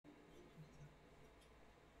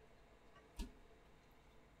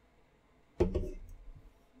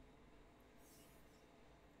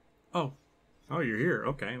Oh, oh, you're here.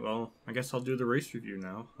 Okay, well, I guess I'll do the race review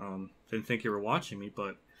now. Didn't think you were watching me,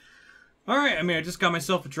 but all right. I mean, I just got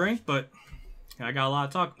myself a drink, but I got a lot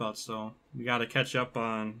to talk about, so we got to catch up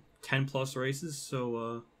on 10 plus races.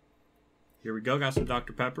 So here we go. Got some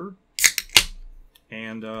Dr. Pepper,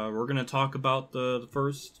 and we're gonna talk about the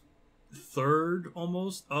first third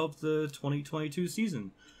almost of the 2022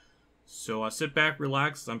 season. So sit back,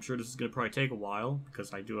 relax. I'm sure this is going to probably take a while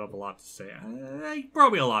because I do have a lot to say.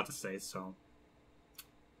 Probably a lot to say, so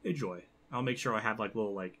enjoy. I'll make sure I have like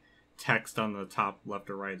little like text on the top left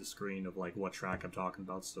or right of the screen of like what track I'm talking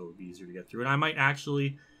about, so it'll be easier to get through. And I might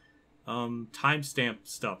actually timestamp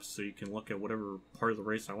stuff so you can look at whatever part of the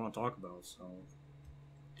race I want to talk about. So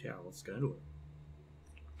yeah, let's get into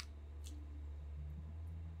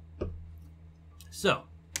it. So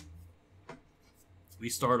we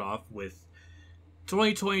start off with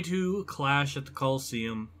 2022 Clash at the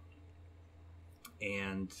Coliseum,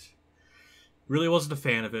 and really wasn't a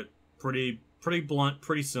fan of it. Pretty blunt,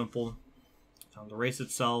 pretty simple. The race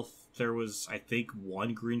itself, there was, I think,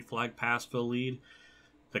 one green flag pass for the lead.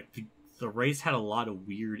 The race had a lot of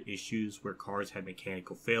weird issues where cars had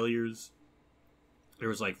mechanical failures. There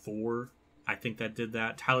was like 4, I think, that did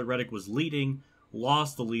that. Tyler Reddick was leading,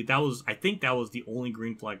 lost the lead. I think that was the only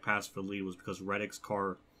green flag pass for the lead, was because Reddick's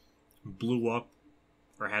car blew up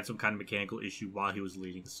or had some kind of mechanical issue while he was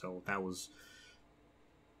leading, so that was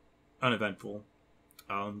uneventful.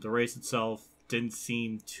 The race itself didn't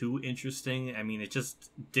seem too interesting. I mean, it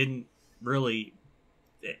just didn't really...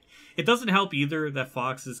 It doesn't help either that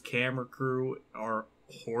Fox's camera crew are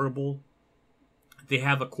horrible. They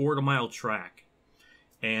have a quarter-mile track,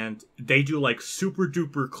 and they do like super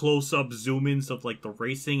duper close up zoom ins of like the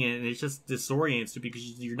racing, and it just disorients you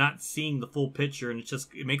because you're not seeing the full picture, and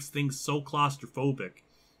it makes things so claustrophobic.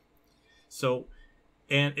 So,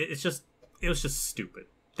 and it was just stupid.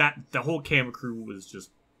 That the whole camera crew was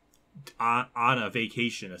just on a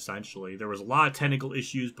vacation essentially. There was a lot of technical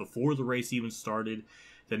issues before the race even started.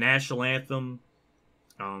 The national anthem,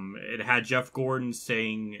 it had Jeff Gordon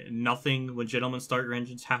saying nothing when "Gentlemen, Start Your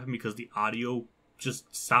Engines" happened because the audio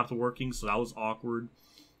just stopped working, so that was awkward.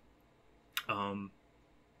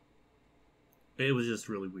 It was just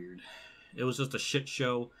really weird. It was just a shit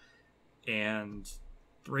show, and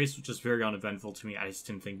the race was just very uneventful to me. I just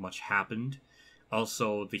didn't think much happened.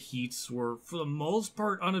 Also, the heats were, for the most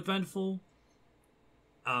part, uneventful.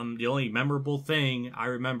 The only memorable thing I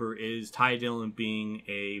remember is Ty Dillon being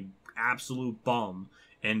a absolute bum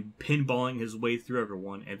and pinballing his way through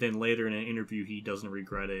everyone, and then later in an interview he doesn't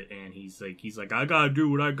regret it, and he's like, I gotta do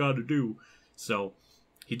what I gotta do. So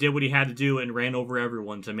he did what he had to do and ran over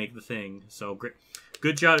everyone to make the thing. So great,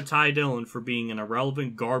 good job to Ty Dillon for being an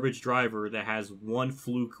irrelevant garbage driver that has one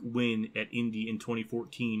fluke win at Indy in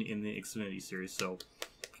 2014 in the Xfinity Series. So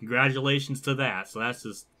congratulations to that. So that's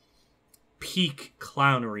just peak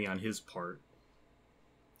clownery on his part.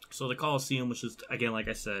 So the Coliseum was just, again, like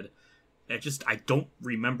I said, I don't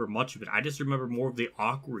remember much of it. I just remember more of the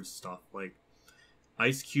awkward stuff, like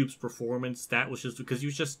Ice Cube's performance. That was just because he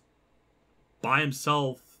was just by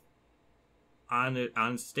himself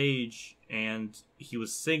on stage, and he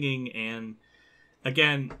was singing. And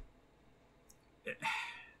again,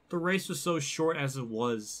 the race was so short as it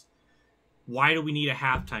was. Why do we need a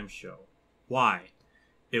halftime show? Why?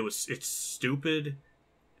 It's stupid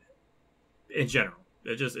in general.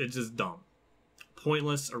 It's just dumb.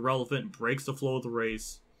 Pointless, irrelevant, breaks the flow of the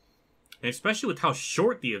race. And especially with how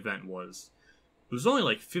short the event was. It was only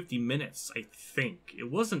like 50 minutes, I think.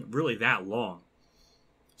 It wasn't really that long.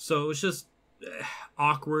 So it was just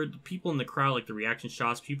awkward. People in the crowd, like the reaction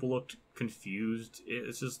shots, people looked confused.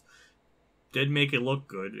 It's just didn't make it look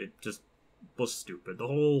good. It just was stupid. The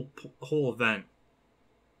whole event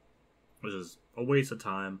was just a waste of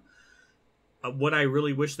time. What I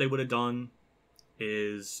really wish they would have done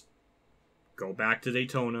is go back to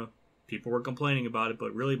Daytona. People were complaining about it,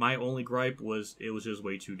 but really my only gripe was it was just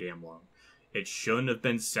way too damn long. It shouldn't have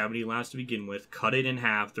been 70 laps to begin with. Cut it in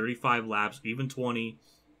half, 35 laps, even 20,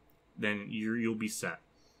 then you'll be set.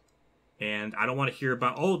 And I don't want to hear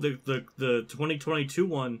about, oh, the 2022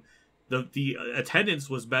 one, the attendance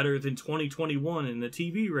was better than 2021 in the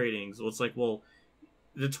TV ratings. Well, it's like, well,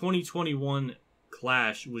 the 2021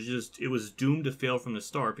 Clash it was doomed to fail from the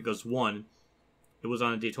start because, one, it was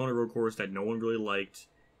on a Daytona road course that no one really liked,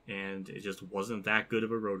 and it just wasn't that good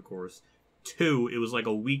of a road course. 2, it was like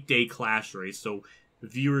a weekday Clash race, so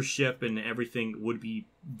viewership and everything would be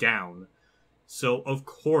down. So, of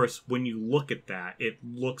course, when you look at that, it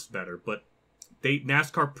looks better, but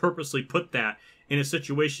NASCAR purposely put that in a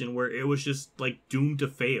situation where it was just, like, doomed to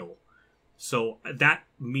fail. So that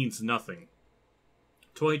means nothing.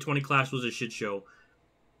 2020 Clash was a shit show,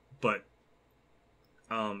 but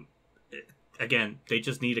again, they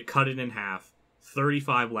just need to cut it in half.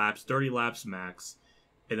 35 laps, 30 laps max,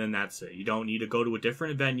 and then that's it. You don't need to go to a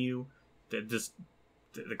different venue.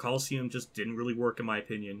 The Coliseum just didn't really work in my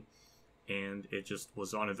opinion, and it just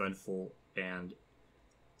was uneventful, and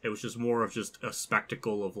it was just more of just a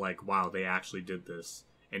spectacle of like, wow, they actually did this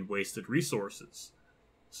and wasted resources.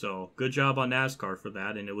 So good job on NASCAR for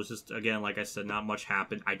that, and it was just, again, like I said, not much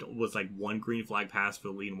happened. It was like one green flag pass for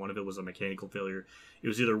the lead, and one of it was a mechanical failure. It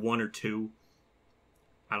was either one or two.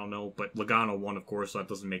 I don't know, but Logano won, of course, so that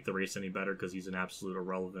doesn't make the race any better because he's an absolute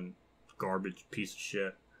irrelevant garbage piece of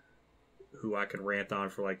shit who I could rant on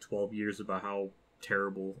for like 12 years about how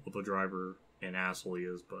terrible of a driver and asshole he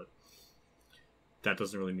is, but that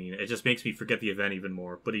doesn't really mean it. It just makes me forget the event even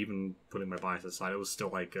more. But even putting my bias aside, it was still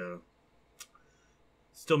like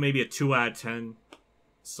still maybe a 2 out of 10,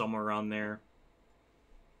 somewhere around there.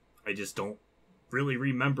 I just don't really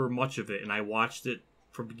remember much of it, and I watched it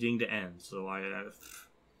from beginning to end. So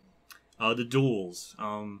the duels,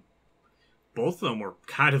 both of them were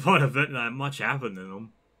kind of uneventful. Not much happened in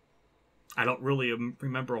them. I don't really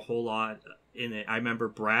remember a whole lot in it. I remember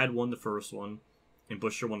Brad won the first one, and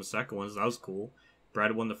Buescher won the second one, so that was cool.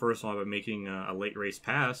 Brad won the first one by making a late race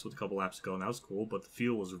pass with a couple laps to go, and that was cool. But the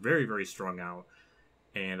fuel was very, very strung out,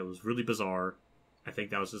 and it was really bizarre. I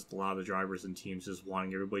think that was just a lot of the drivers and teams just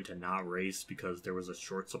wanting everybody to not race because there was a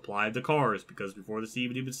short supply of the cars. Because before this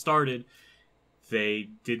even started,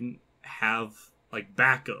 they didn't have like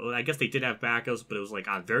backup. I guess they did have backups, but it was like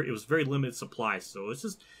it was very limited supply. So it's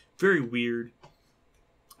just very weird.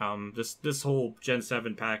 This whole Gen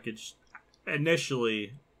 7 package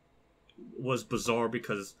initially was bizarre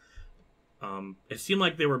because it seemed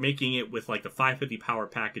like they were making it with like the 550 power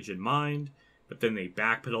package in mind, but then they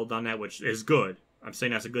backpedaled on that, which is good. I'm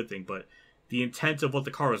saying that's a good thing, but the intent of what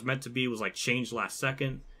the car was meant to be was like changed last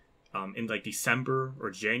second. In like December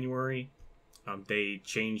or January, they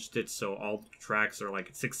changed it so all the tracks are like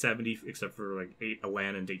 670 except for like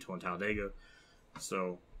Atlanta and Daytona and Talladega.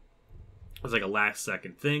 So it was like a last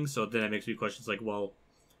second thing. So then that makes me question, it's like, well,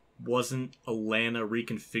 wasn't Atlanta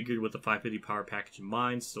reconfigured with the 550 power package in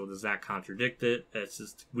mind? So does that contradict it? It's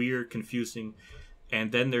just weird, confusing.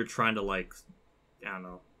 And then they're trying to like, I don't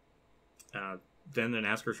know. Then the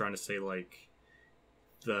NASCAR trying to say like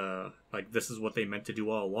this is what they meant to do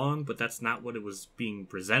all along, but that's not what it was being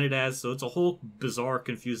presented as. So it's a whole bizarre,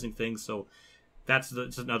 confusing thing. So that's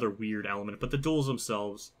another weird element. But the duels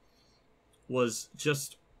themselves was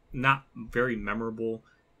just not very memorable.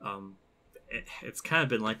 It's kind of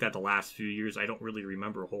been like that the last few years. I don't really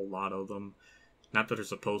remember a whole lot of them. Not that they're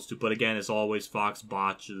supposed to, but again, as always, Fox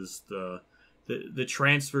botches the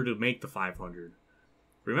transfer to make the 500.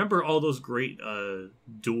 Remember all those great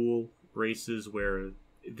duel races where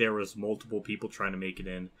there was multiple people trying to make it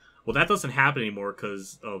in? Well, that doesn't happen anymore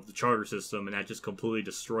because of the charter system, and that just completely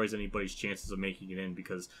destroys anybody's chances of making it in,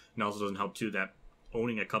 because it also doesn't help, too, that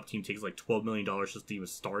owning a cup team takes like $12 million just to even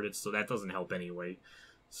start it, so that doesn't help anyway.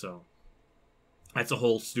 So that's a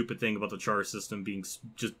whole stupid thing about the charter system being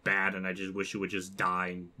just bad, and I just wish it would just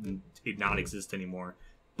die and it not exist anymore.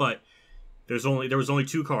 But there was only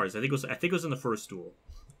 2 cars. I think it was in the first duel.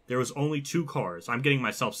 There was only 2 cars. I'm getting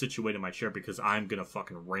myself situated in my chair because I'm gonna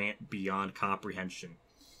fucking rant beyond comprehension.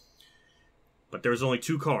 But there was only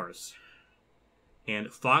 2 cars,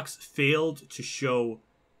 and Fox failed to show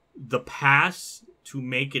the pass to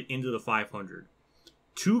make it into the 500.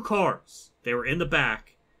 2 cars. They were in the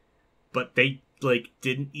back, but they like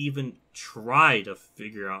didn't even try to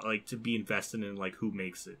figure out like to be invested in like who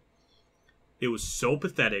makes it. It was so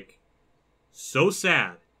pathetic, so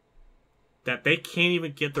sad, that they can't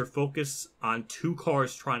even get their focus on 2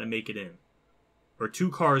 cars trying to make it in, or 2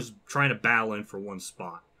 cars trying to battle in for 1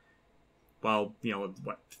 spot. While,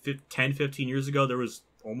 10, 15 years ago, there was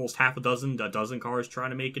almost a dozen cars trying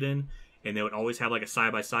to make it in, and they would always have like a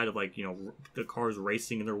side-by-side of like, the cars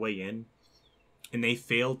racing their way in. And they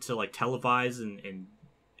failed to like televise and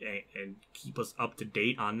keep us up to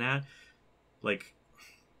date on that. Like,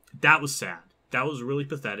 that was sad. That was really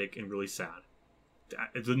pathetic and really sad.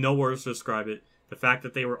 There's no words to describe it. The fact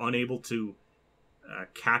that they were unable to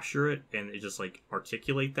capture it and just like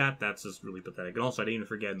articulate that's just really pathetic. And also, I didn't even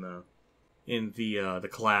forget in the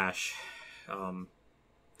clash,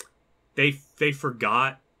 they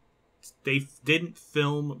forgot, they didn't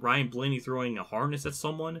film Ryan Blaney throwing a harness at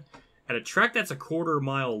someone at a track that's a 1/4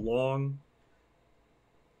 mile long.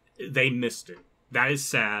 They missed it. That is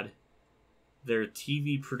sad. Their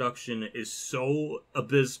TV production is so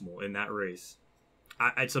abysmal in that race.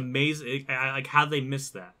 It's amazing, like how they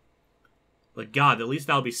missed that. Like, God, at least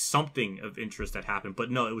that'll be something of interest that happened.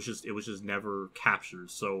 But no, it was just never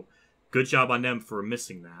captured. So good job on them for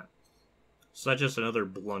missing that. So that's just another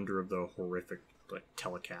blunder of the horrific like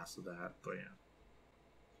telecast of that. But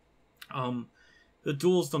yeah. The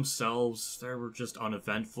duels themselves, they were just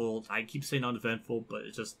uneventful. I keep saying uneventful, but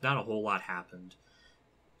it's just not a whole lot happened.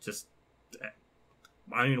 Just,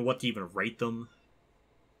 I don't even know what to even rate them.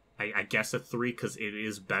 I guess a 3 because it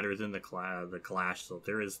is better than the Clash, so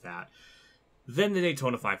there is that. Then the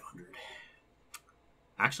Daytona 500.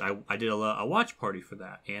 Actually, I did a watch party for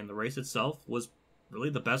that, and the race itself was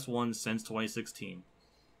really the best one since 2016.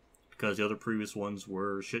 Because the other previous ones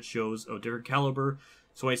were shit shows of different caliber.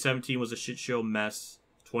 2017 was a shit show mess.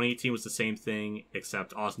 2018 was the same thing,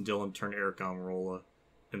 except Austin Dillon turned Eric Almirola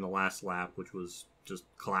in the last lap, which was just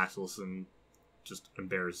classless and just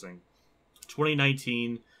embarrassing.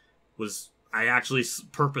 2019 was, I actually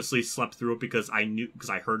purposely slept through it because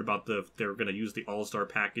I heard about they were going to use the All-Star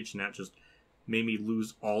package, and that just made me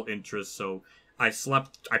lose all interest. So I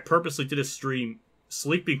purposely did a stream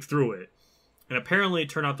sleeping through it, and apparently it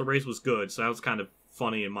turned out the race was good, so that was kind of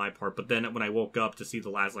funny in my part. But then when I woke up to see the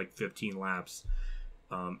last like 15 laps,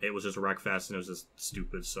 it was just a wreck fest and it was just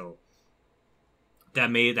stupid. So that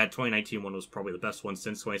 2019 one was probably the best one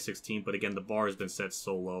since 2016. But again, the bar has been set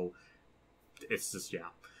so low. It's just, yeah.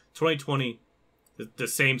 2020, the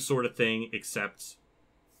same sort of thing, except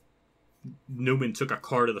Newman took a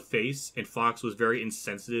car to the face, and Fox was very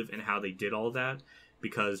insensitive in how they did all that.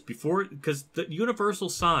 Because the universal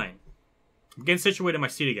sign, I'm getting situated in my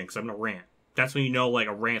seat again because I'm going to rant. That's when you know like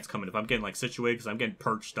a rant's coming. If I'm getting like situated because I'm getting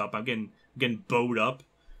perched up, I'm getting bowed up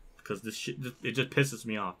because this shit, it just pisses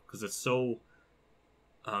me off because it's so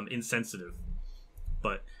insensitive.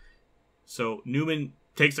 But so Newman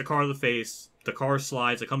takes the car to the face, the car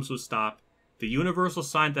slides, it comes to a stop. The universal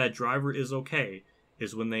sign that a driver is okay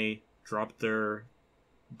is when they drop their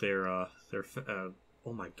oh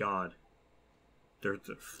my god, their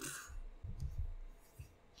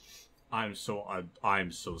I'm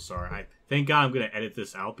so sorry. Thank God I'm going to edit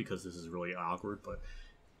this out because this is really awkward. But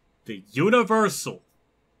the universal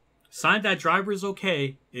sign that driver is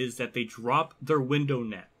okay is that they drop their window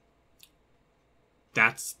net.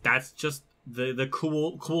 That's just the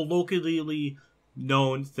cool locally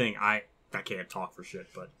known thing. I can't talk for shit,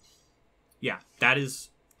 but yeah, that is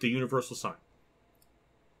the universal sign.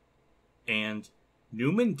 And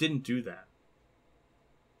Newman didn't do that.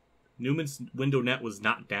 Newman's window net was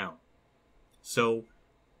not down. So,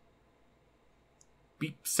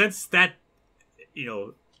 since that,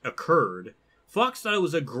 occurred, Fox thought it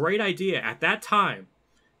was a great idea at that time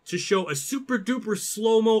to show a super duper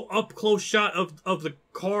slow-mo up close shot of the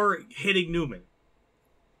car hitting Newman.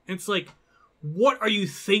 And it's like, what are you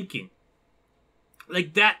thinking?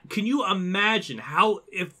 Like that, can you imagine how,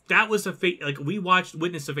 if that was we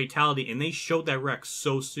witnessed a fatality and they showed that wreck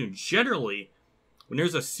so soon. Generally, when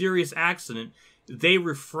there's a serious accident, they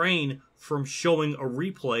refrain from showing a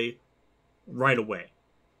replay right away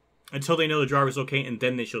until they know the driver's okay, and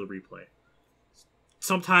then they show the replay.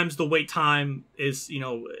 Sometimes the wait time is,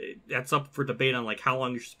 that's up for debate on like how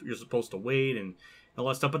long you're supposed to wait and all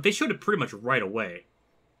that stuff, but they showed it pretty much right away.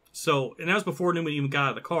 So, and that was before Newman even got out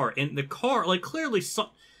of the car, and the car, like, clearly,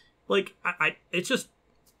 it just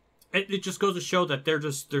goes to show that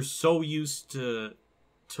they're so used to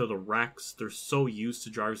the wrecks. They're so used to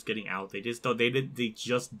drivers getting out. They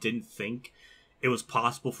just didn't think it was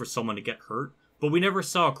possible for someone to get hurt. But we never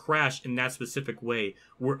saw a crash in that specific way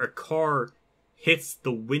where a car hits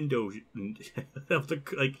the window of the,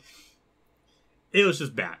 like, it was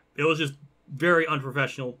just bad. It was just very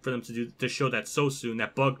unprofessional for them to show that so soon.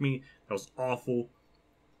 That bugged me. That was awful.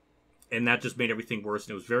 And that just made everything worse.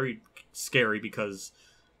 And it was very scary because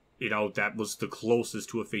that was the closest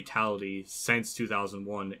to a fatality since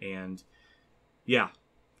 2001, and yeah,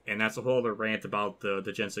 and that's a whole other rant about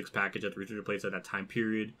the Gen 6 package at the restrictor plates at that time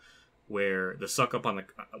period, where the suck up on the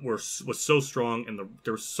was so strong, and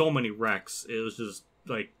there were so many wrecks. It was just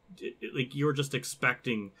like you were just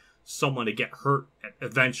expecting someone to get hurt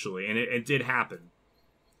eventually, and it did happen.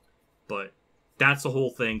 But that's the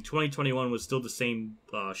whole thing. 2021 was still the same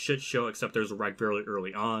shit show, except there was a wreck very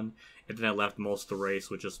early on. And then I left most of the race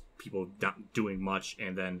with just people not doing much,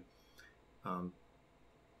 and then, I'm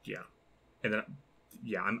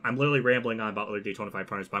literally rambling on about other Daytona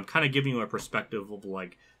 500s, but I'm kind of giving you a perspective of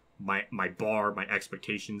like my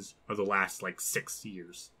expectations of the last like 6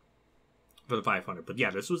 years for the 500. But yeah,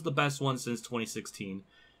 this was the best one since 2016,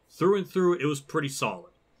 through and through. It was pretty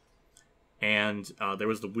solid, and there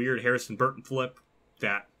was the weird Harrison Burton flip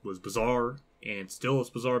that was bizarre. And still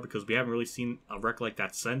it's bizarre because we haven't really seen a wreck like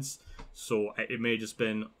that since. So it may have just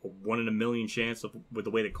been a 1 in a million chance with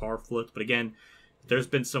the way the car flipped. But again, there's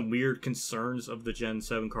been some weird concerns of the Gen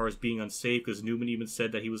 7 cars being unsafe, because Newman even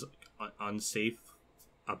said that he was unsafe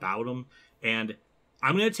about them. And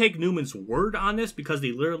I'm going to take Newman's word on this, because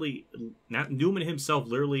Newman himself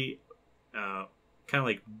literally kind of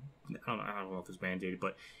like, I don't know if it's mandated,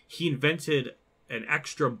 but he invented an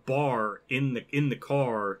extra bar in the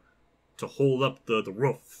car to hold up the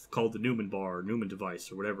roof, called the Newman bar, or Newman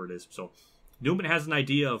device, or whatever it is. So Newman has an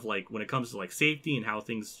idea of, like, when it comes to like safety and how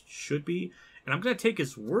things should be. And I'm going to take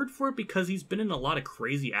his word for it, because he's been in a lot of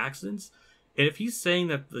crazy accidents. And if he's saying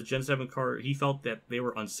that the Gen 7 car, he felt that they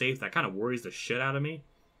were unsafe, that kind of worries the shit out of me.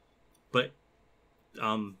 But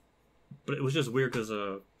it was just weird, because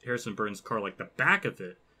Harrison Burton's car, like the back of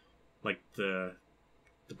it, like the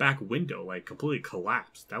back window, like completely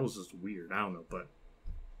collapsed. That was just weird. I don't know, but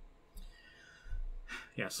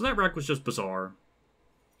yeah. So that wreck was just bizarre.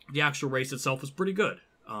 The actual race itself was pretty good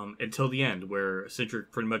until the end, where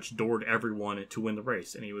Cindric pretty much doored everyone to win the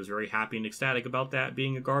race, and he was very happy and ecstatic about that,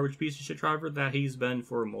 being a garbage piece of shit driver that he's been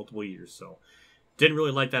for multiple years. So didn't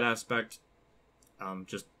really like that aspect.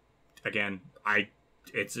 Just again,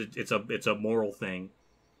 it's a moral thing.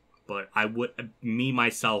 But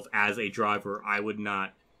myself as a driver, I would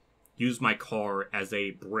not use my car as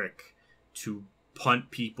a brick to punt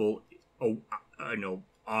people,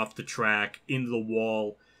 off the track, into the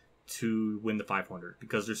wall, to win the 500.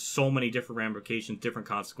 Because there's so many different ramifications, different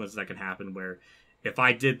consequences that can happen, where if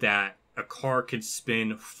I did that, a car could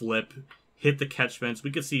spin, flip, hit the catch fence.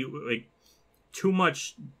 We could see, like, too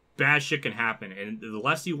much bad shit can happen. And the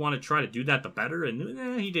less you want to try to do that, the better.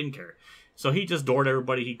 And he didn't care. So he just doored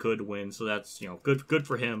everybody he could win. So that's, good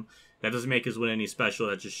for him. That doesn't make his win any special.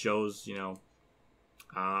 That just shows,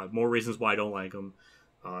 more reasons why I don't like him.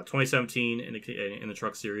 2017 in the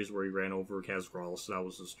Truck Series, where he ran over Kaz Gralla. So that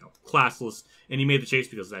was just, classless. And he made the chase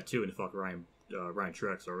because of that too. And fuck Ryan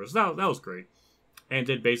Truex. So that was great. And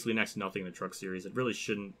did basically next to nothing in the Truck Series. It really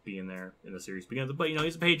shouldn't be in there in the series begins. But,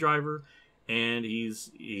 he's a paid driver. And it's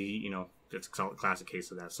a classic case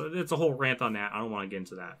of that. So it's a whole rant on that. I don't want to get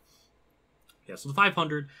into that. Yeah, so the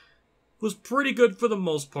 500 was pretty good for the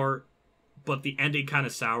most part, but the ending kind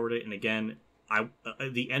of soured it. And again,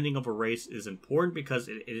 the ending of a race is important, because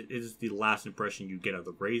it is the last impression you get of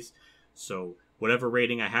the race. So whatever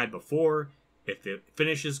rating I had before, if the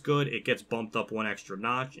finish is good, it gets bumped up one extra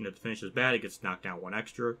notch, and if the finish is bad, it gets knocked down one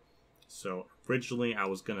extra. So originally, I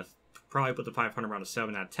was going to probably put the 500 around a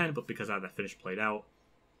 7 out of 10, but because I had that finish played out,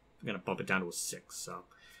 I'm going to bump it down to a 6. So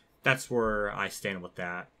that's where I stand with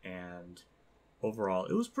that. And overall,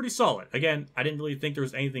 it was pretty solid. Again, I didn't really think there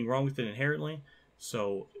was anything wrong with it inherently,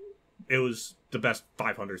 so it was the best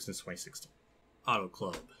 500 since 2016. Auto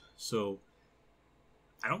Club. So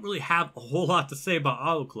I don't really have a whole lot to say about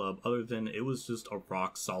Auto Club, other than it was just a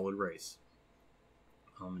rock solid race.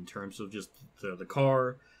 In terms of just the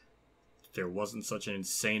car, there wasn't such an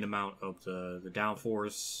insane amount of the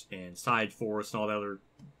downforce and side force and all that other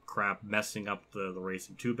crap messing up the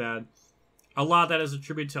racing too bad. A lot of that is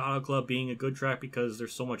attributed to Auto Club being a good track, because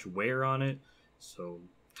there's so much wear on it, so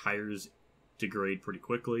tires degrade pretty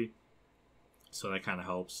quickly, so that kind of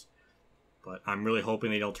helps. But I'm really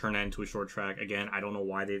hoping they don't turn that into a short track. Again, I don't know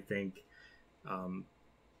why they think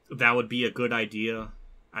that would be a good idea.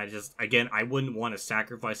 I wouldn't want to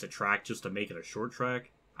sacrifice a track just to make it a short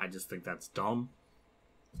track. I just think that's dumb.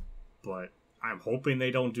 But I'm hoping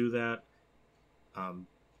they don't do that.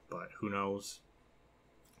 But who knows?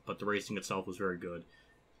 But the racing itself was very good.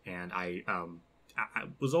 And I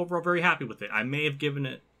was overall very happy with it. I may have given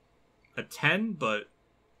it a 10, but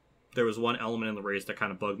there was one element in the race that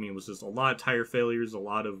kind of bugged me. It was just a lot of tire failures, a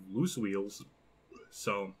lot of loose wheels.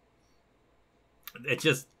 So it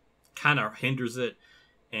just kind of hinders it.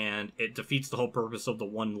 And it defeats the whole purpose of the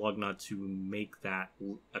one lug nut to make that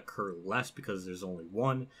occur less, because there's only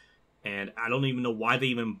one. And I don't even know why they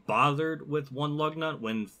even bothered with one lug nut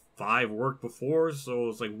when 5 worked before. So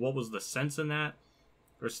it's like, what was the sense in that?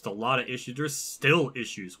 There's just a lot of issues. There's still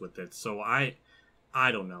issues with it. So I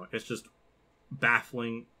don't know. It's just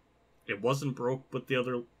baffling. It wasn't broke with the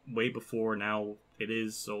other way before. Now it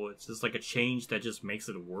is. So it's just like a change that just makes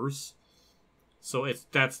it worse. So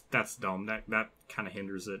that's dumb. That kind of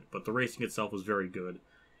hinders it. But the racing itself was very good,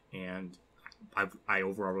 and I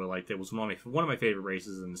overall really liked it. It was one of my favorite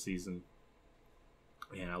races in the season,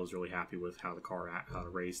 and I was really happy with how the car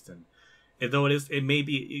raced. And though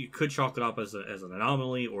you could chalk it up as an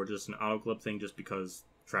anomaly or just an Auto Club thing, just because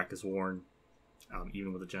track is worn.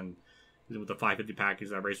 Even with the 550 package,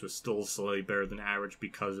 that race was still slightly better than average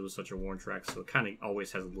because it was such a worn track. So it kind of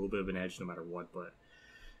always has a little bit of an edge no matter what. But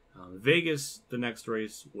Vegas, the next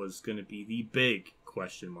race, was going to be the big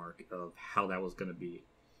question mark of how that was going to be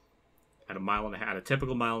at a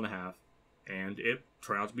typical mile and a half, and it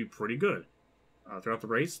turned out to be pretty good. Throughout the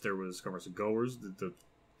race, there was covers and goers.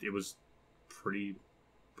 It was pretty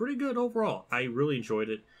good overall. I really enjoyed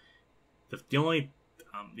it. The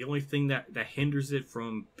only thing that hinders it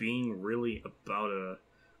from being really about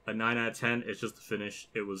a 9 out of 10 is just the finish.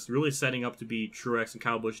 It was really setting up to be Truex and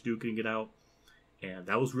Kyle Busch duking it out, and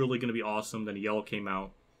that was really going to be awesome. Then the yellow came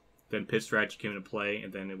out, then pit strategy came into play,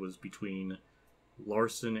 and then it was between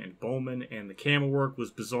Larson and Bowman, and the camera work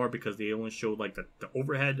was bizarre because they only showed like the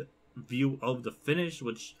overhead view of the finish,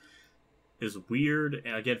 which is weird.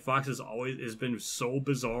 And again, Fox has been so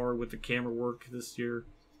bizarre with the camera work this year,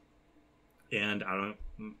 and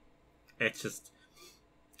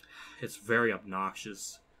it's very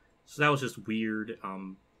obnoxious. So that was just weird.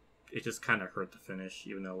 It just kind of hurt the finish,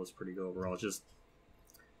 even though it was pretty good overall.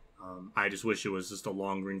 I just wish it was just a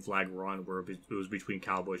long green flag run where it was between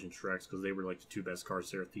Kyle Busch and Truex, because they were like the two best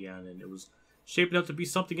cars there at the end, and it was shaping up to be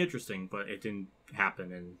something interesting, but it didn't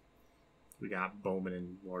happen, and we got Bowman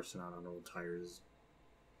and Larson on old tires.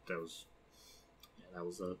 That was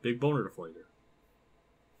a big boner deflator.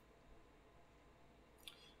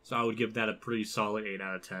 So I would give that a pretty solid 8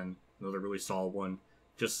 out of 10. Another really solid one.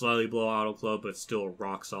 Just slightly below Auto Club, but still a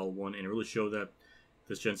rock solid one, and it really showed that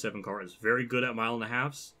this Gen 7 car is very good at mile and a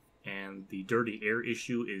halves, and the dirty air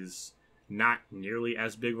issue is not nearly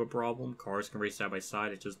as big of a problem. Cars can race side by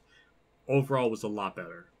side. It just overall was a lot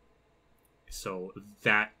better. So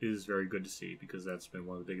that is very good to see, because that's been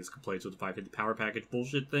one of the biggest complaints with the 550 power package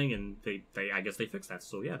bullshit thing, and they I guess they fixed that.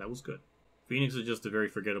 So yeah, that was good. Phoenix is just a very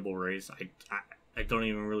forgettable race. I don't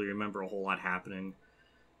even really remember a whole lot happening.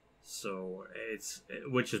 So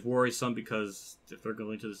which is worrisome, because if they're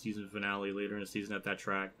going to the season finale later in the season at that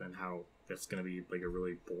track, then how that's going to be like a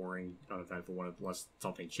really boring uneventful one unless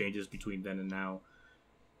something changes between then and now,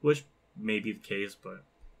 which may be the case. But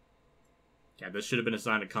yeah, this should have been a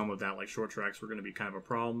sign to come of that. Like, short tracks were going to be kind of a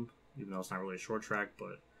problem, even though it's not really a short track.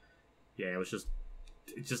 But yeah, it's just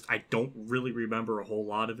I don't really remember a whole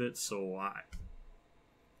lot of it. So I'm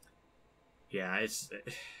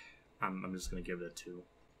just going to give it a 2.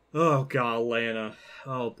 Oh god, Atlanta.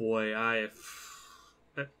 Oh boy,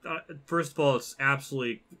 first of all, it's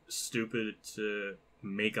absolutely stupid to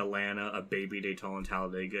make Atlanta a baby Daytona and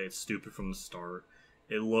Talladega. It's stupid from the start.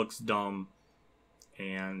 It looks dumb,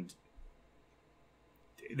 and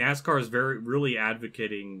NASCAR is really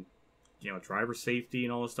advocating, driver safety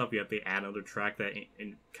and all this stuff. Yet they add another track that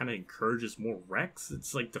kind of encourages more wrecks.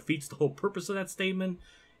 It's like defeats the whole purpose of that statement,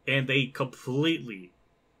 and they completely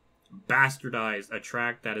bastardized a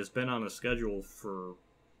track that has been on the schedule for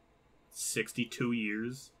 62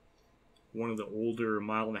 years. One of the older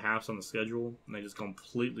mile and a halves on the schedule, and they just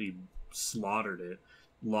completely slaughtered it,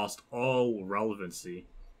 lost all relevancy,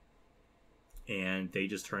 and they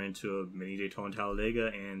just turned into a mini Daytona and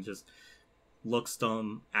Talladega, and just looks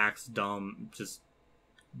dumb, acts dumb, just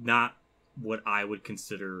not what I would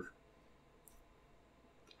consider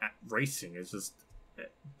racing. It's just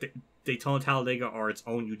Daytona and Talladega are its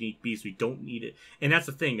own unique beast. We don't need it, and that's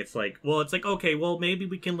the thing. It's like okay, well, maybe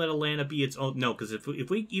we can let Atlanta be its own. No, because if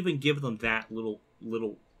we even give them that little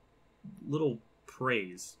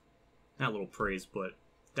praise, not little praise, but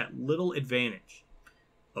that little advantage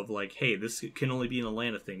of like, hey, this can only be an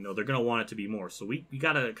Atlanta thing. No, they're gonna want it to be more. So we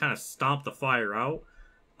gotta kind of stomp the fire out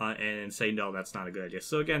and say, no, that's not a good idea.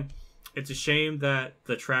 So again, it's a shame that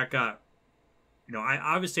the track got.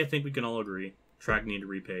 I think we can all agree. Track needed to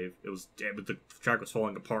repave. But the track was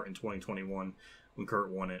falling apart in 2021 when Kurt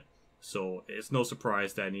won it. So it's no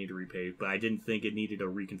surprise that it needed to repave. But I didn't think it needed a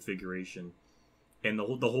reconfiguration. And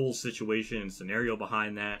the whole situation and scenario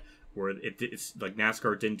behind that, where it's like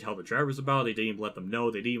NASCAR didn't tell the drivers about it. They didn't even let them know.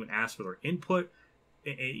 They didn't even ask for their input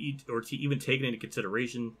or to even take it into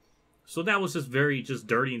consideration. So that was just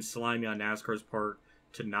dirty and slimy on NASCAR's part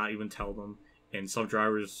to not even tell them. And some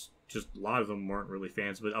drivers, just a lot of them, weren't really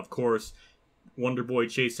fans. But of course, Wonder Boy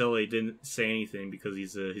Chase Elliott didn't say anything because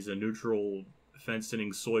he's a neutral,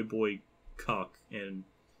 fence-sitting soy boy cuck, and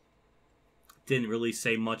didn't really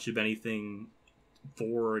say much of anything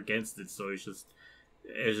for or against it. So it's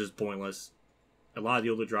just pointless. A lot of the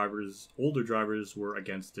older drivers were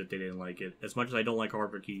against it. They didn't like it. As much as I don't like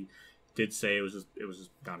Harvick, he did say it was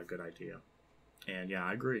just not a good idea. And yeah,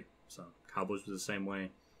 I agree. So Cowboys was the same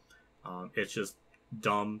way. It's just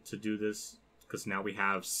dumb to do this, because now we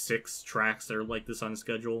have 6 tracks that are like this on the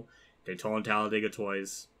schedule. Daytona and Talladega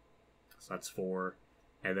twice, so that's 4,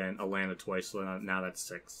 and then Atlanta twice, so now that's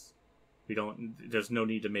 6. There's no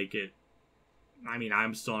need to make it I mean,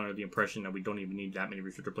 I'm still under the impression that we don't even need that many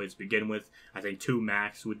restrictor plates to begin with. I think 2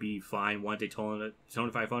 max would be fine. 1 at Daytona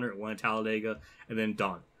 500, 1 at Talladega, and then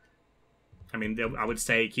done. I mean, I would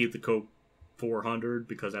say keep the Coke 400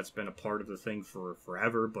 because that's been a part of the thing for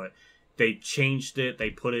forever, but they changed it. They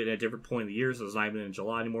put it at a different point of the year, so it's not even in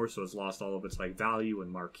July anymore, so it's lost all of its like value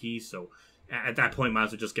and marquee. So at that point, might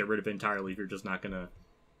as well just get rid of it entirely if you're just not gonna,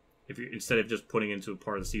 if you instead of just putting it into a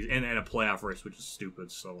part of the season and a playoff race, which is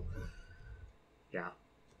stupid. So yeah,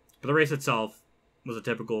 but the race itself was a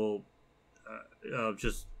typical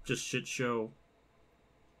just shit show,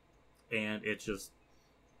 and it's just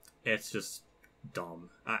dumb.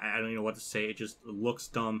 I don't even know what to say. It just looks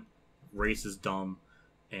dumb. Race is dumb.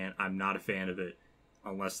 And I'm not a fan of it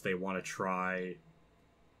unless they want to try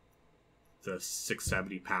the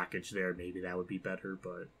 670 package there. Maybe that would be better,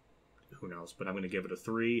 but who knows. But I'm going to give it a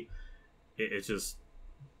 3. It's just...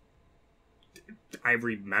 I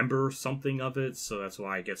remember something of it, so that's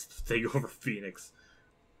why I guess the thing over Phoenix.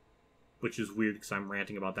 Which is weird because I'm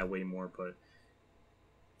ranting about that way more, but...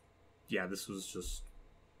 Yeah, this was just...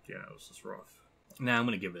 Yeah, it was just rough. Nah, I'm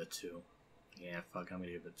going to give it a 2. Yeah, fuck, I'm going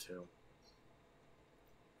to give it a 2.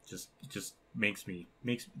 Just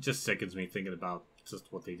sickens me thinking about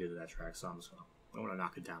just what they did to that track. So I want to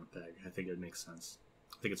knock it down a peg. I think it makes sense.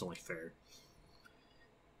 I think it's only fair.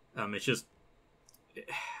 It's just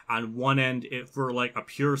on one end, for like a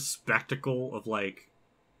pure spectacle of like,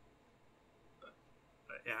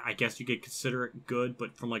 I guess you could consider it good,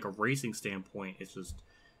 but from like a racing standpoint, it's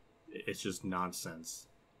just nonsense.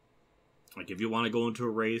 Like if you want to go into a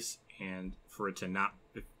race and for it to not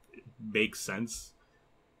make sense.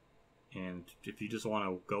 And if you just want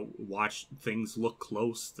to go watch things look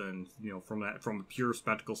close, then, you know, from a pure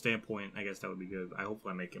spectacle standpoint, I guess that would be good. I hope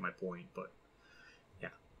I'm making my point, but yeah,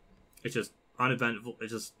 it's just uneventful.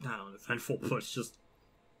 It's just not uneventful, but it's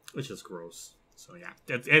just gross. So yeah,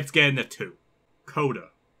 it's getting a 2. COTA.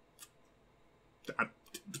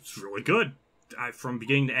 It's really good. From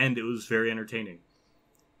beginning to end, it was very entertaining,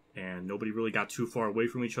 and nobody really got too far away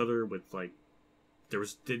from each other. With like,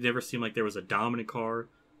 it never seemed like there was a dominant car.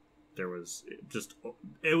 It was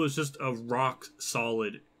just a rock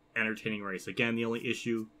solid, entertaining race. Again, the only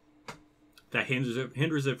issue that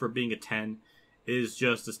hinders it from being a 10 is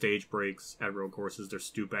just the stage breaks at road courses. They're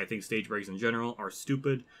stupid. I think stage breaks in general are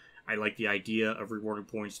stupid. I like the idea of rewarding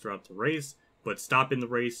points throughout the race, but stopping the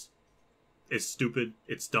race is stupid.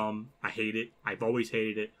 It's dumb. I hate it. I've always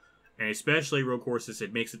hated it, and especially road courses,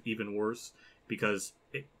 it makes it even worse. Because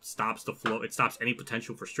it stops the flow. It stops any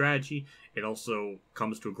potential for strategy. It also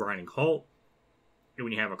comes to a grinding halt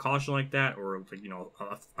when you have a caution like that, or you know,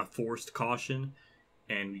 a forced caution,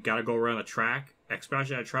 and you got to go around a track,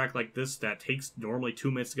 especially at a track like this that takes normally 2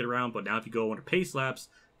 minutes to get around. But now if you go under pace laps,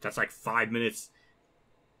 that's like 5 minutes,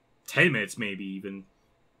 10 minutes maybe even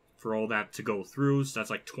for all that to go through. So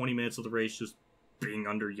that's like 20 minutes of the race just being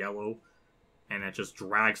under yellow, and that just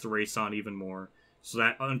drags the race on even more. So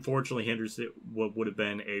that unfortunately hinders it. What would have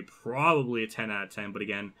been probably a 10 out of 10. But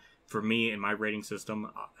again, for me in my rating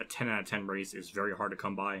system, a 10 out of 10 race is very hard to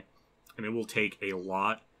come by. And it will take a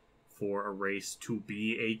lot for a race to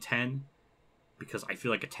be a 10. Because I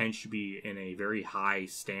feel like a 10 should be in a very high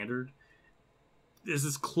standard. This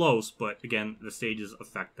is close, but again, the stages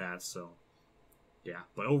affect that. So yeah,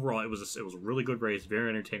 but overall it was a really good race, very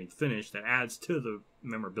entertaining finish that adds to the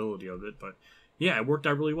memorability of it. But yeah, it worked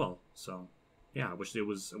out really well. So yeah, I wish we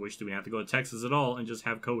didn't have to go to Texas at all and just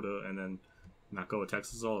have COTA and then not go to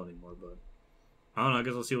Texas at all anymore. But I don't know. I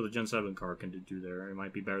guess I'll see what the Gen 7 car can do there. It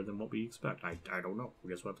might be better than what we expect. I don't know. I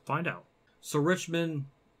guess we'll have to find out. So Richmond,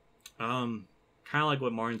 kind of like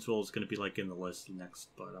what Martinsville is going to be like in the list next.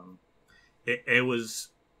 But it was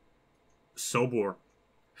so boring.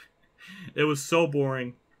 It was so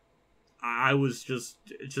boring. I was just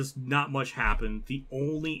not much happened. The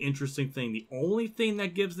only interesting thing, the only thing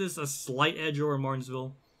that gives this a slight edge over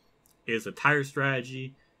Martinsville is the tire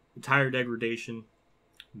strategy, the tire degradation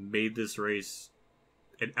made this race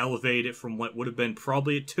and elevated it from what would have been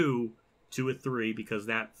probably a 2 to a 3 because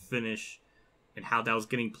that finish and how that was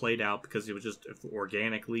getting played out because it was just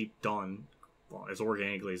organically done, well, as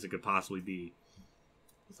organically as it could possibly be.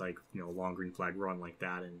 It's like, you know, a long green flag run like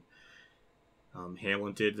that, and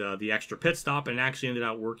Hamlin did the extra pit stop and actually ended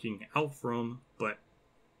up working out for him. But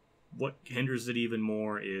what hinders it even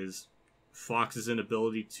more is Fox's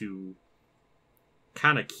inability to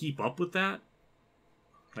kind of keep up with that.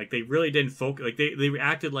 Like, they really didn't focus. Like, they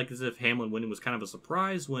reacted like as if Hamlin winning was kind of a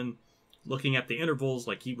surprise when looking at the intervals,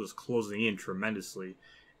 like, he was closing in tremendously.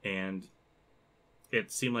 And it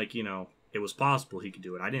seemed like, you know, it was possible he could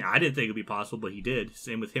do it. I didn't think it would be possible, but he did.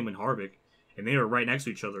 Same with him and Harvick. And they were right next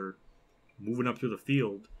to each other moving up through the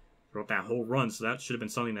field throughout that whole run. So that should have been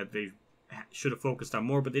something that they should have focused on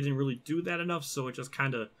more, but they didn't really do that enough. So it just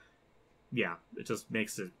kind of, yeah, it just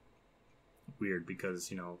makes it weird because,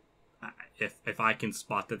 you know, if I can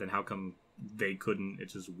spot that, then how come they couldn't?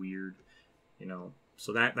 It's just weird, you know.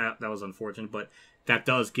 So that was unfortunate, but that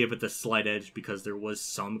does give it the slight edge because there was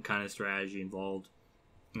some kind of strategy involved,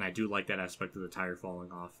 and I do like that aspect of the tire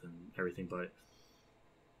falling off and everything. But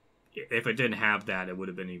if it didn't have that, it would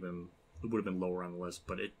have been lower on the list.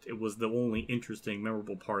 But it was the only interesting,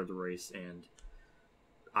 memorable part of the race, and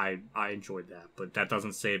I enjoyed that. But that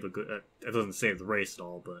doesn't save it doesn't save the race at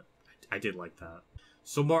all. But I did like that.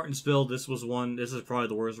 So Martinsville, this is probably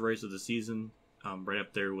the worst race of the season, right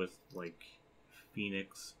up there with like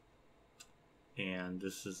Phoenix, and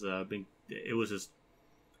this is it was just,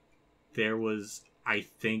 there was, I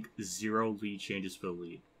think, 0 lead changes for the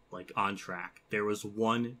lead, like on track. There was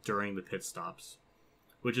 1 during the pit stops,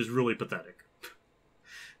 which is really pathetic.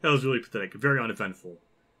 That was really pathetic, very uneventful.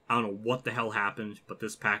 I don't know what the hell happened, but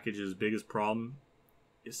this package's biggest problem,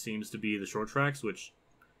 it seems to be the short tracks, which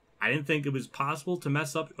I didn't think it was possible to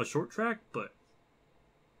mess up a short track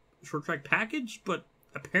package, but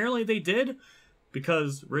apparently they did,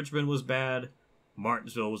 because Richmond was bad,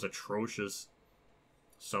 Martinsville was atrocious,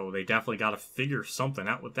 so they definitely got to figure something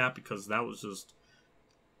out with that, because that was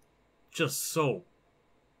just so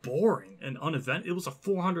boring and uneventful. It was a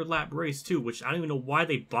 400 lap race too, which I don't even know why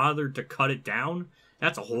they bothered to cut it down.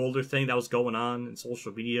 That's a whole other thing that was going on in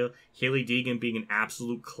social media. Hailie Deegan being an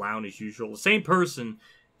absolute clown as usual. The same person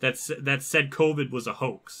that said COVID was a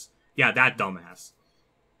hoax. Yeah, that dumbass.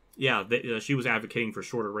 Yeah, she was advocating for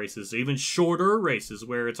shorter races, even shorter races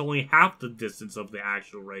where it's only half the distance of the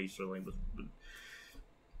actual race.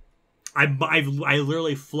 I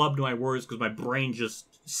literally flubbed my words because my brain just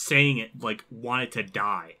saying it like wanted to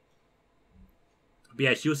die. But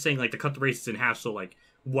yeah, she was saying like to cut the races in half, so like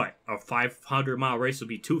what, a 500-mile race would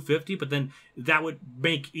be 250, but then that would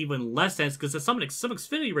make even less sense because some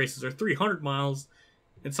Xfinity races are 300 miles.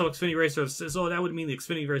 And some Xfinity racers, so that would mean the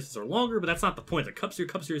Xfinity races are longer, but that's not the point. The Cup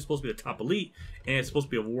Series is supposed to be the top elite, and it's supposed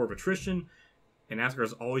to be a war of attrition. And NASCAR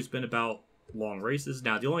has always been about long races.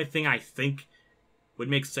 Now, the only thing I think would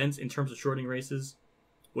make sense in terms of shortening races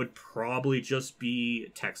would probably just be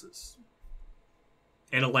Texas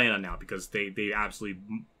and Atlanta now, because they absolutely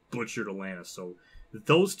butchered Atlanta. So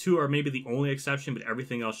those two are maybe the only exception, but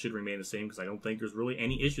everything else should remain the same because I don't think there's really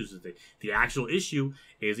any issues with it. The actual issue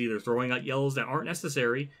is either throwing out yellows that aren't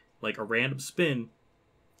necessary, like a random spin,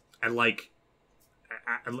 and like,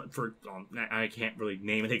 I can't really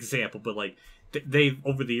name an example, but like they've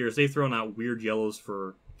over the years they've thrown out weird yellows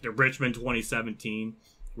for the Richmond 2017,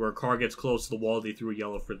 where a car gets close to the wall, they threw a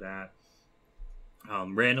yellow for that.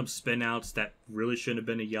 Random spin outs that really shouldn't have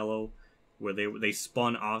been a yellow, where they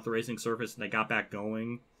spun off the racing surface and they got back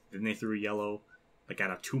going, then they threw a yellow, like at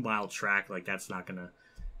a 2-mile track. Like that's not gonna,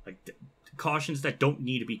 like, cautions that don't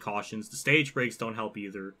need to be cautions. The stage breaks don't help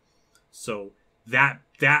either. So that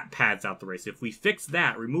pads out the race. If we fix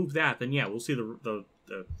that, remove that, then yeah, we'll see the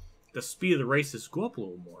speed of the races go up a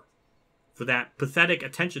little more. For that pathetic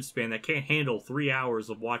attention span that can't handle 3 hours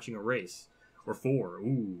of watching a race, or 4,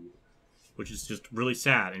 which is just really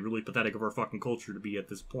sad and really pathetic of our fucking culture to be at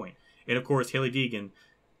this point. And of course, Hailie Deegan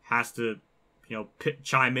has to, you know,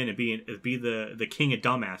 chime in and be the king of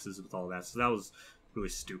dumbasses with all that. So that was really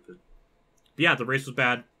stupid. But yeah, the race was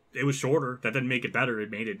bad. It was shorter. That didn't make it better. It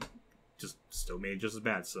made it still made it just as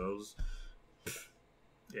bad. So it was,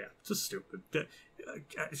 yeah, just stupid.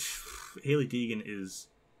 Hailie Deegan is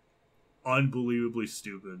unbelievably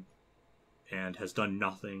stupid and has done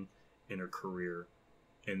nothing in her career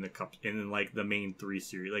in the cup, in like the main 3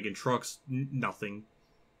 series, like in trucks, nothing.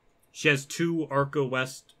 She has 2 ARCA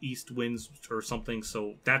West East wins or something,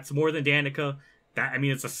 so that's more than Danica. That, I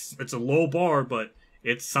mean, it's a low bar, but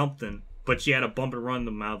it's something. But she had to bump and run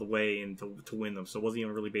them out of the way and to win them, so it wasn't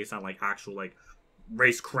even really based on like actual like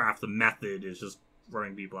racecraft. The method is just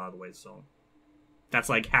running people out of the way, so that's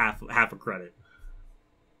like half a credit.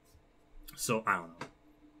 So I don't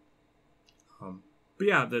know. But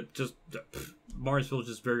yeah, Martinsville is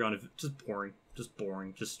just very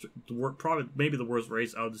boring. Probably maybe the worst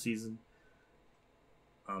race of the season.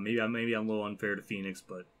 Maybe I'm a little unfair to Phoenix,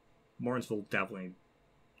 but Martinsville definitely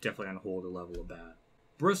on a whole other level of bad.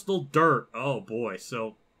 Bristol Dirt, oh boy.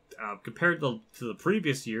 So compared to the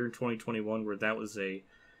previous year in 2021, where that was a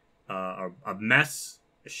mess,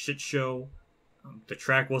 a shit show. The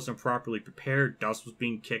track wasn't properly prepared. Dust was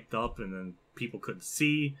being kicked up, and then people couldn't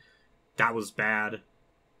see. That was bad.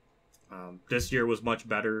 This year was much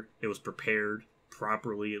better. It was prepared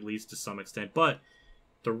properly, at least to some extent, but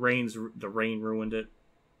the rain ruined it.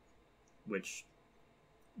 which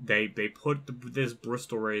they put this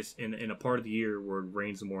Bristol race in a part of the year where it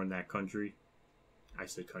rains more in that country. I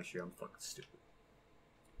said country, I'm fucking stupid.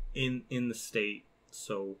 In the state,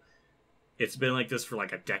 so it's been like this for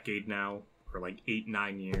like a decade now, or like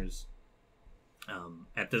 8-9 years.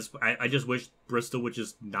 At this, I just wish Bristol would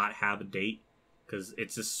just not have a date, because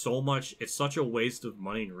it's just so much. It's such a waste of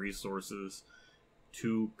money and resources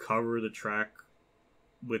to cover the track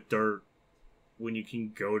with dirt when you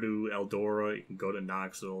can go to Eldora, you can go to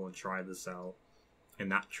Knoxville and try this out, and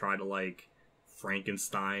not try to like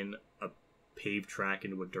Frankenstein a paved track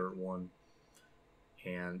into a dirt one.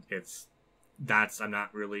 And I'm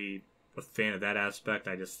not really a fan of that aspect.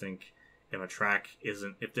 I just think if a track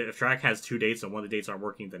isn't, if the track has 2 dates and one of the dates aren't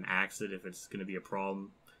working, then axe it if it's going to be a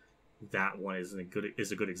problem. That one is a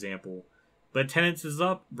good example. But attendance is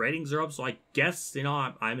up, ratings are up, so I guess,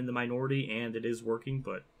 I'm in the minority and it is working,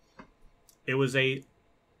 but it was a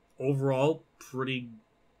overall pretty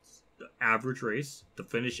average race. The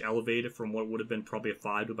finish elevated from what would have been probably a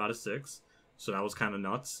 5 to about a 6, so that was kind of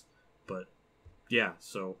nuts. But yeah,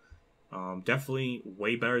 so definitely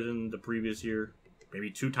way better than the previous year.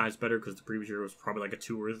 Maybe 2 times better, because the previous year was probably like a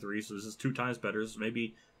 2 or a 3, so this is 2 times better. So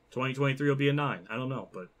maybe 2023 will be a 9. I don't know,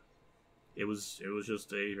 but it was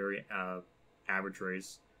just a very average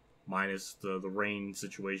race, minus the rain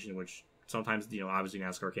situation, which sometimes, obviously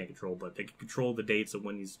NASCAR can't control, but they can control the dates of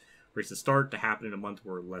when these races start to happen in a month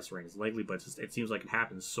where less rain is likely. But it seems like it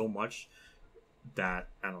happens so much that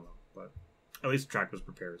I don't know. But at least the track was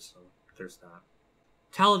prepared, so there's that.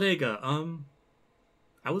 Talladega,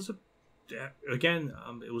 it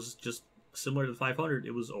was just similar to the 500.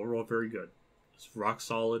 It was overall very good. It's rock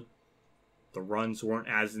solid. The runs weren't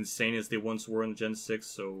as insane as they once were in the Gen 6,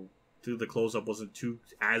 so the close-up wasn't too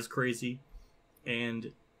as crazy.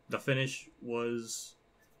 And the finish was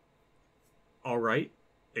alright,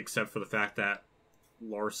 except for the fact that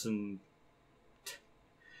Larson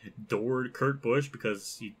doored Kurt Busch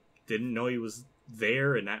because he didn't know he was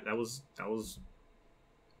there, and that was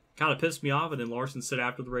kind of pissed me off. And then Larson said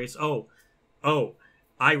after the race, oh,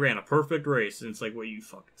 I ran a perfect race. And it's like, well, you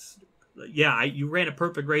fucking stupid. Yeah, you ran a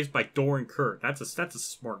perfect race by dooring Kurt. That's a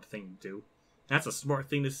smart thing to do. That's a smart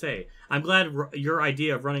thing to say. I'm glad your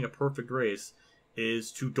idea of running a perfect race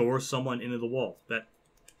is to door someone into the wall.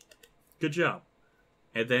 Good job.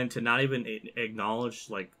 And then to not even acknowledge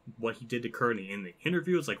like what he did to Kurt in the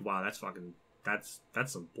interview, it's like, wow, that's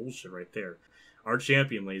some bullshit right there. Our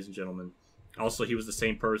champion, ladies and gentlemen. Also, he was the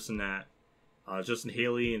same person that Justin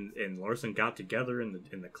Haley and Larson got together in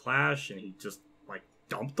the clash, and he just like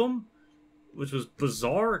dumped them, which was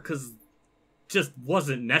bizarre because just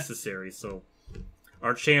wasn't necessary. So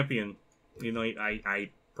our champion, I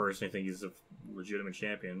personally think he's a legitimate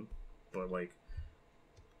champion, but like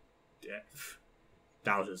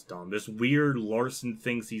that was just dumb. This weird Larson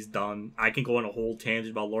things he's done. I can go on a whole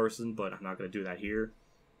tangent about Larson, but I'm not going to do that here.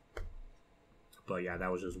 But yeah,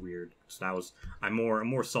 that was just weird. So I'm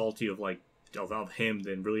more salty of him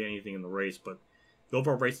than really anything in the race. But the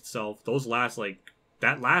overall race itself,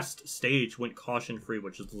 that last stage went caution free,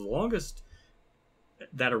 which is the longest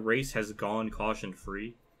that a race has gone caution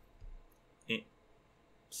free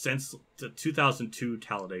since the 2002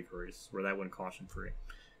 Talladega race, where that went caution free.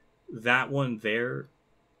 That one there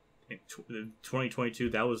in 2022,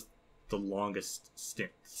 that was the longest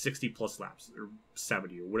stint, 60 plus laps or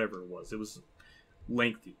 70 or whatever it was. It was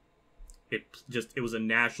lengthy. It was a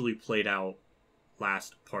naturally played out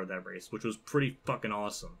last part of that race, which was pretty fucking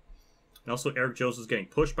awesome. And also Eric Jones was getting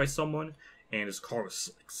pushed by someone, and his car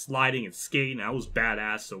was sliding and skating. That was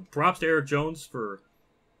badass. So props to Eric Jones for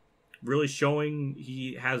really showing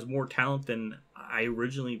he has more talent than I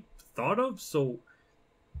originally thought of. So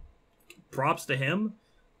props to him.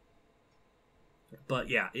 But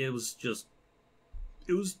yeah, it was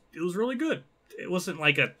really good. It wasn't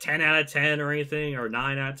like a 10 out of 10 or anything, or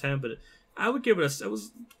 9 out of 10, but I would give it it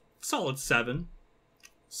was solid 7.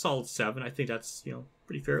 Solid 7. I think that's,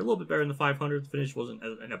 pretty fair. A little bit better than the 500. The finish wasn't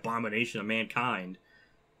an abomination of mankind.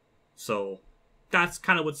 So that's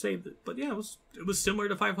kind of what saved it. But yeah, it was similar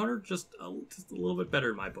to 500, just a little bit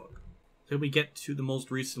better in my book. Then we get to the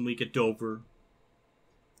most recent week at Dover,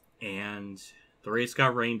 and the race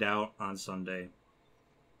got rained out on Sunday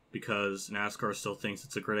because NASCAR still thinks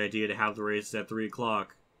it's a great idea to have the race at 3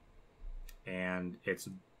 o'clock, and it's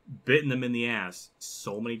bitten them in the ass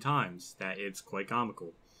so many times that it's quite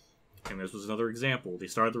comical. And this was another example. They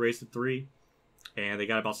started the race at 3, and they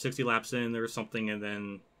got about 60 laps in or something, and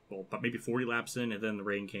then, maybe 40 laps in, and then the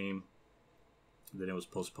rain came. Then it was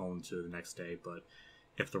postponed to the next day. But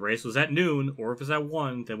if the race was at noon, or if it was at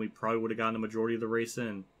 1, then we probably would have gotten a majority of the race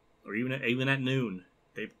in, or even at noon.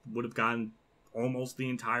 they would have gotten almost the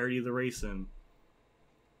entirety of the race in.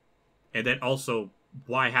 And then also,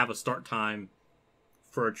 why have a start time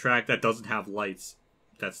for a track that doesn't have lights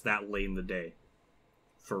that's that late in the day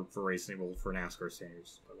for racing, well, for NASCAR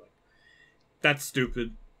standards? But like, that's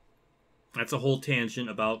stupid. That's a whole tangent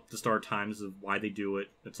about the start times of why they do it.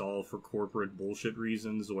 It's all for corporate bullshit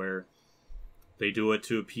reasons where they do it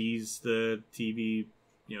to appease the TV,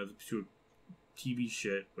 to TV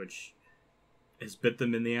shit, which has bit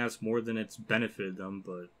them in the ass more than it's benefited them,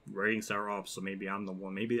 but ratings are up, so maybe I'm the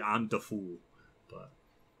one. Maybe I'm the fool. But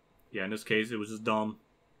yeah, in this case, it was just dumb.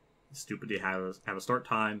 It's stupid to have a start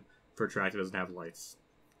time for a track that doesn't have lights.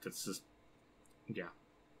 That's just, yeah.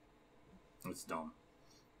 It's dumb.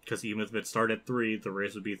 Because even if it started at 3, the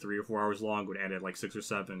race would be 3 or 4 hours long, would end at like 6 or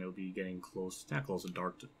 7. It would be getting close, not close to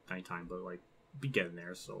dark to nighttime, but like, be getting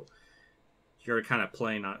there, so you're kind of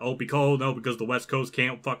playing on, because the West Coast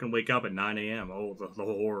can't fucking wake up at 9 a.m. Oh, the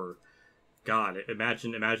horror. God,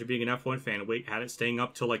 imagine being an F1 fan and had it staying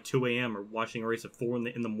up till like 2 a.m. or watching a race at 4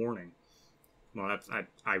 in the morning. Well, that's,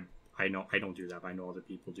 I know, I don't do that, but I know other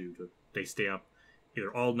people do. They stay up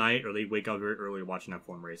either all night or they wake up very early to watch an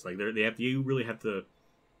F1 race. Like, you really have to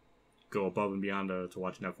go above and beyond to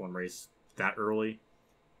watch an F1 race that early.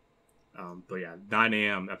 But yeah, 9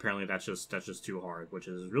 a.m. apparently that's just too hard, which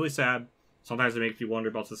is really sad. Sometimes it makes you wonder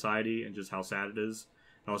about society and just how sad it is.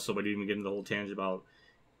 And also, we didn't even get into the whole tangent about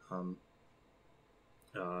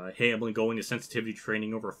Hamlin going to sensitivity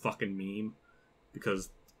training over a fucking meme because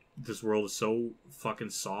this world is so fucking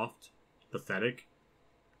soft, pathetic,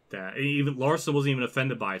 that even Larson wasn't even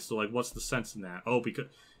offended by it. So like, what's the sense in that? Oh, because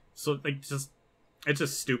it's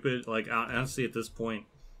just stupid. Like, honestly, at this point,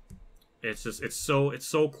 it's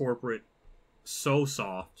so corporate, so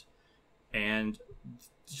soft, and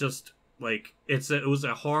just like it was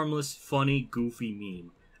a harmless, funny, goofy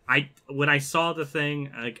meme. When I saw the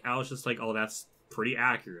thing, like, I was just like, oh, that's pretty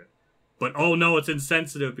accurate. But oh no, it's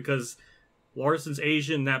insensitive because Larson's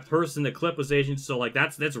Asian, that person, the clip was Asian, so like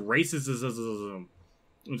that's racism.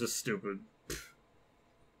 It's just stupid.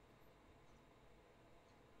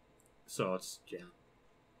 So it's, yeah.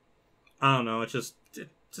 I don't know, it's just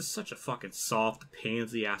such a fucking soft,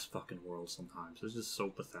 pansy ass fucking world sometimes. It's just so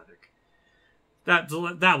pathetic. That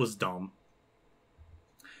was dumb.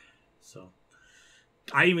 So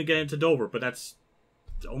I even get into Dover, but that's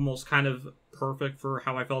almost kind of perfect for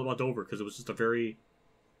how I felt about Dover, because it was just a very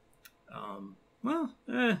no,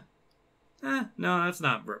 that's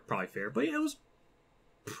not probably fair, but it was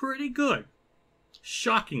pretty good.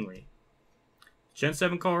 Shockingly, Gen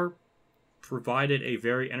 7 car provided a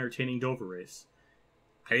very entertaining Dover race.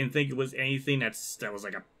 I didn't think it was anything that was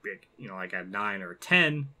like a big, like a 9 or a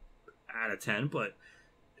 10 out of 10, but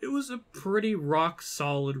it was a pretty rock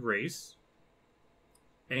solid race.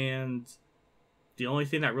 And the only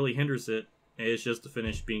thing that really hinders it is just the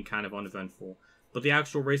finish being kind of uneventful. But the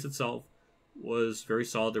actual race itself was very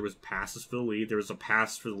solid. There was passes for the lead. There was a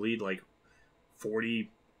pass for the lead like 40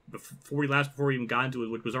 laps before we even got into it,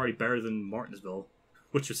 which was already better than Martinsville,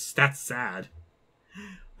 that's sad.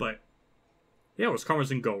 But yeah, it was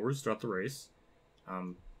comers and goers throughout the race.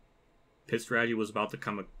 Pit strategy was about to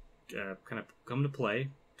come to play.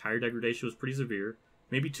 Tire degradation was pretty severe.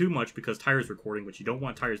 Maybe too much because tires were cording, which you don't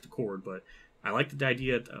want tires to cord, but I liked the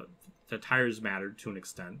idea that tires mattered to an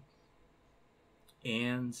extent.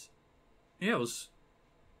 And yeah, it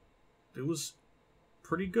was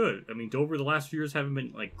pretty good. I mean, Dover the last few years haven't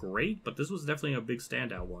been like great, but this was definitely a big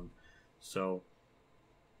standout one. So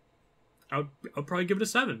I'll probably give it a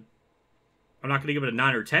 7. I'm not going to give it a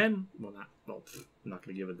 9 or 10. I'm not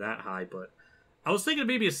going to give it that high, but I was thinking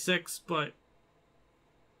maybe a 6, but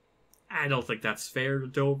I don't think that's fair to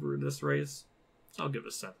Dover in this race. So I'll give it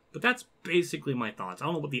a 7. But that's basically my thoughts. I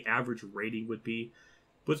don't know what the average rating would be,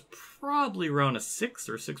 but it's probably around a 6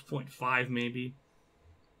 or 6.5 maybe.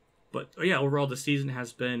 But yeah, overall the season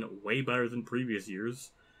has been way better than previous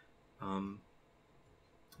years.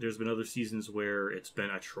 There's been other seasons where it's been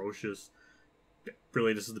atrocious.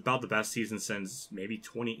 Really, this is about the best season since maybe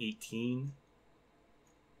 2018.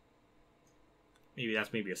 Maybe that's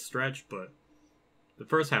a stretch, but the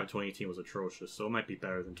first half of 2018 was atrocious, so it might be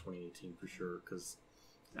better than 2018 for sure, because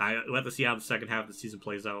we'll have to see how the second half of the season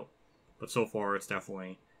plays out. But so far, it's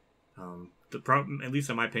definitely, at least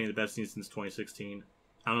in my opinion, the best season since 2016.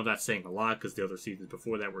 I don't know if that's saying a lot, because the other seasons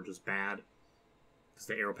before that were just bad. Because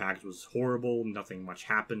the aero package was horrible, nothing much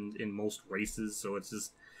happened in most races, so it's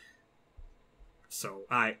just... So,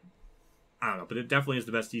 I don't know, but it definitely is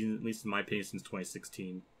the best season, at least in my opinion, since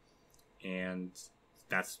 2016. And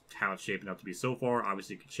that's how it's shaping up to be so far.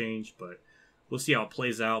 Obviously, it could change, but we'll see how it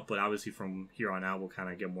plays out. But obviously, from here on out, we'll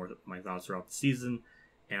kind of get more of my thoughts throughout the season.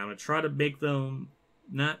 And I'm going to try to make them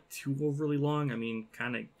not too overly long. I mean,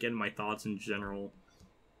 kind of getting my thoughts in general.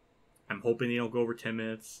 I'm hoping they don't go over 10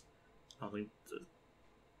 minutes. I think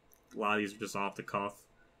a lot of these are just off the cuff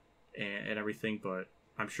and everything, but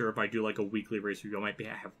I'm sure if I do like a weekly race review, I might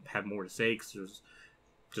have more to say, because there's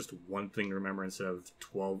just one thing to remember instead of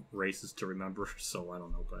 12 races to remember. So I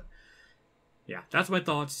don't know, but yeah, that's my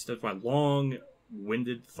thoughts. That's my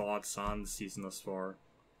long-winded thoughts on the season thus far.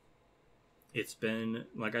 It's been,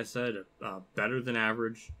 like I said, better than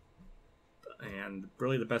average, and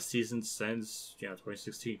really the best season since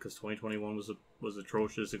 2016, because 2021 was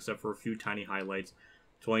atrocious except for a few tiny highlights.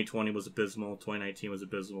 2020 was abysmal. 2019 was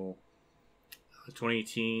abysmal.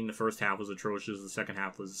 2018, the first half was atrocious. The second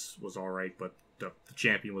half was all right, but the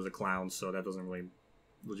champion was a clown, so that doesn't really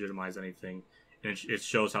legitimize anything. And it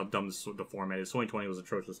shows how dumb the format is. 2020 was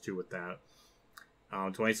atrocious too with that.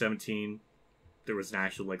 2017, there was an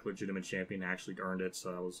actual legitimate champion that actually earned it,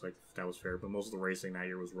 so that was fair. But most of the racing that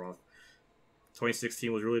year was rough.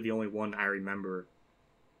 2016 was really the only one I remember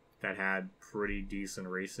that had pretty decent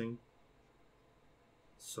racing.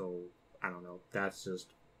 So I don't know. That's just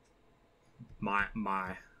my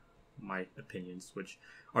opinions, which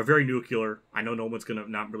are very nuclear. I know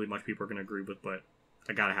not really much people are gonna agree with, but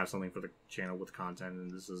I gotta have something for the channel with content,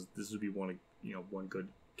 and this would be one good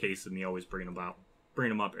case of me always bringing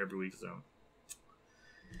them up every week. So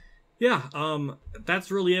yeah, that's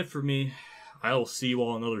really it for me. I'll see you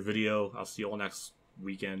all in another video. I'll see you all next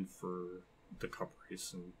weekend for the Cup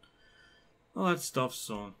race and all that stuff.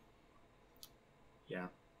 So yeah,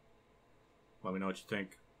 let me know what you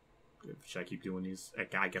think. Should I keep doing these?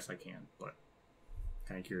 I guess I can, but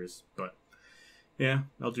kind of curious. But yeah,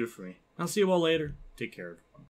 that'll do it for me. I'll see you all later. Take care, everyone.